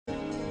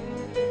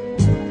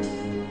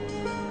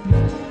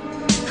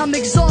I'm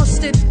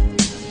exhausted.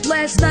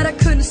 Last night I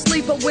couldn't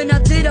sleep, but when I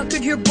did I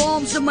could hear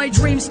bombs in my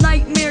dreams.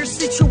 Nightmare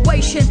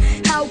situation,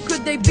 how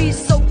could they be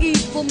so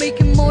evil,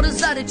 making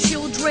martyrs out of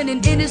children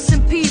and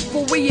innocent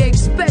people? We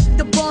expect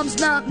the bombs,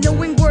 not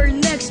knowing where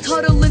next.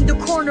 Huddle in the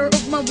corner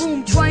of my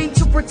room, trying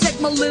to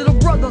protect my little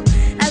brother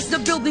as the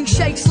building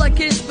shakes like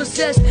it's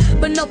possessed,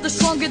 but nothing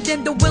stronger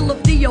than the will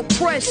of the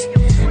oppressed.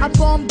 I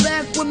bomb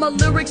back with my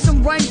lyrics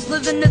and rhymes,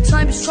 living the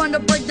times trying to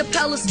break the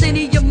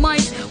Palestinian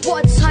minds.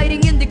 What's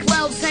hiding in the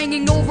clouds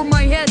hanging over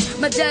my head?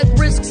 My dad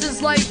risks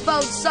his life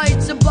outside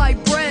to buy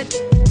bread.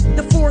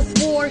 The fourth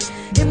war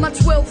in my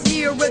 12th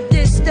year. At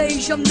this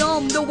stage I'm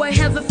numb, though I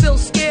haven't feel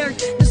scared.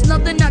 There's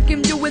nothing I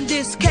can do in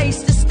this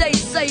case to stay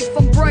safe.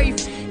 I'm brave,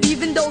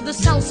 even though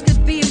this house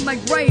could be in my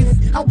grave.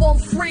 I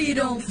want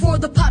freedom for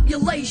the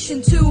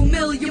population. 2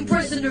 million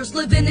prisoners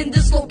living in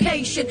this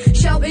location,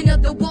 shouting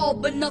at the wall,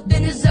 but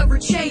nothing is ever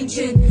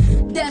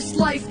changing. That's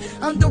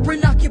life under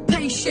an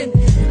occupation.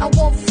 I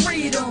want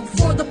freedom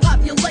for the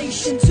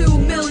population. 2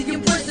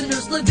 million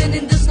prisoners living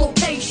in this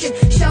location,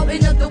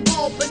 shouting at the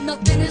wall, but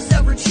nothing is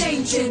ever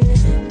changing.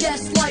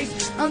 That's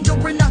life under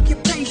an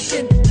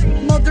occupation.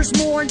 Mothers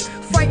mourn,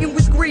 fighting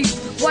with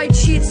grief. White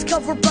sheets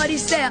cover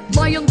bodies that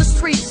lie on the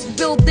streets.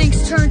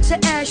 Buildings turn to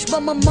ash,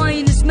 but my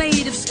mind is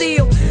made of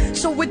steel,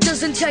 so it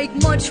doesn't take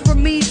much for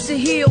me to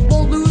heal.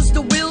 Won't lose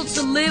the will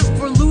to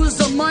live or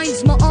lose our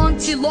minds. My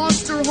auntie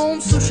lost her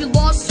home, so she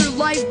lost her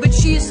life, but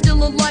she is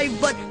still alive,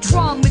 but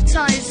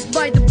traumatized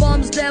by the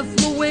bombs that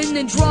flew in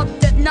and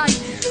dropped at night.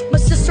 My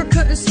sister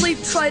couldn't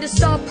sleep, tried to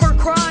stop her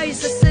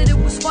cries. I said it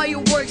was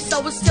fireworks, I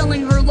was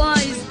telling her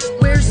lies.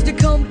 Where's the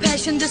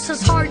compassion? This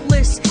is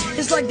heartless.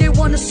 It's like they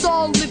want us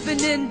all living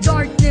in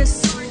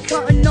darkness,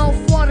 cutting off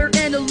water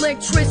and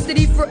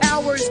electricity for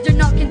hours. They're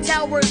knocking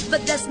towers,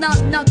 but that's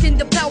not knocking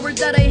the power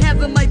that I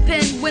have in my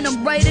pen. When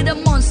I'm writing,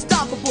 I'm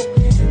unstoppable.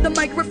 The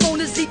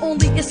microphone is the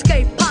only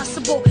escape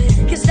possible,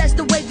 cause that's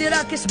the way that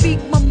I can speak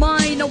my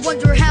mind. I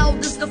wonder, how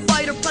does the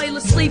fighter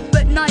pilot sleep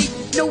at night,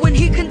 knowing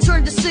he can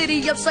turn the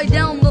city upside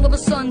down all of a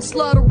sudden,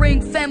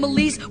 slaughtering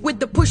families with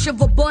the push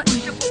of a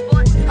button.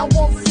 I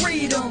want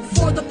freedom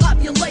for the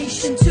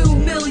population. 2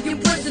 million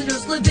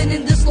prisoners living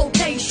in this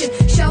location,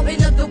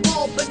 shouting at the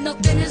wall, but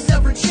nothing is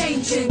ever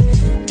changing.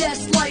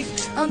 That's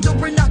life under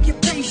an